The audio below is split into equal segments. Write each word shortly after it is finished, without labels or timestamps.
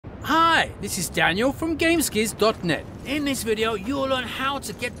Hi, this is Daniel from Gameskiz.net. In this video, you'll learn how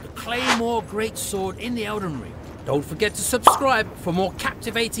to get the Claymore Greatsword in the Elden Ring. Don't forget to subscribe for more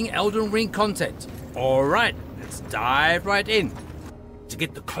captivating Elden Ring content. Alright, let's dive right in. To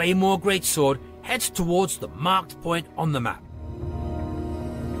get the Claymore Greatsword, head towards the marked point on the map.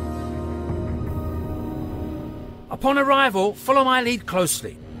 Upon arrival, follow my lead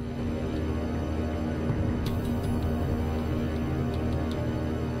closely.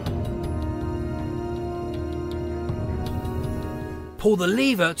 Pull the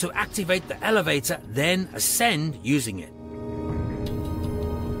lever to activate the elevator, then ascend using it.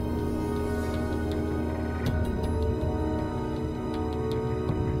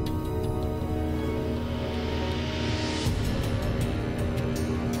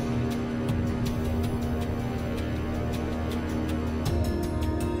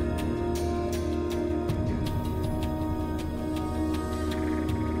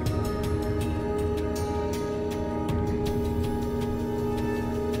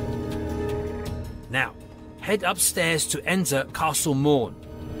 Now, head upstairs to enter Castle Morn.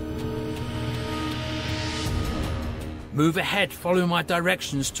 Move ahead following my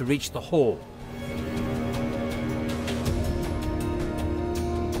directions to reach the hall.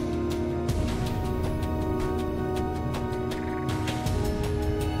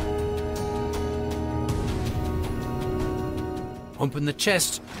 Open the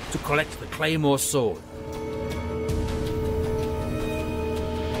chest to collect the Claymore sword.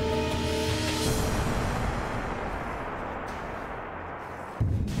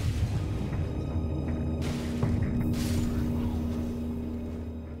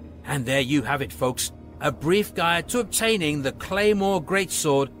 And there you have it, folks, a brief guide to obtaining the Claymore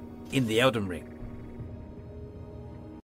Greatsword in the Elden Ring.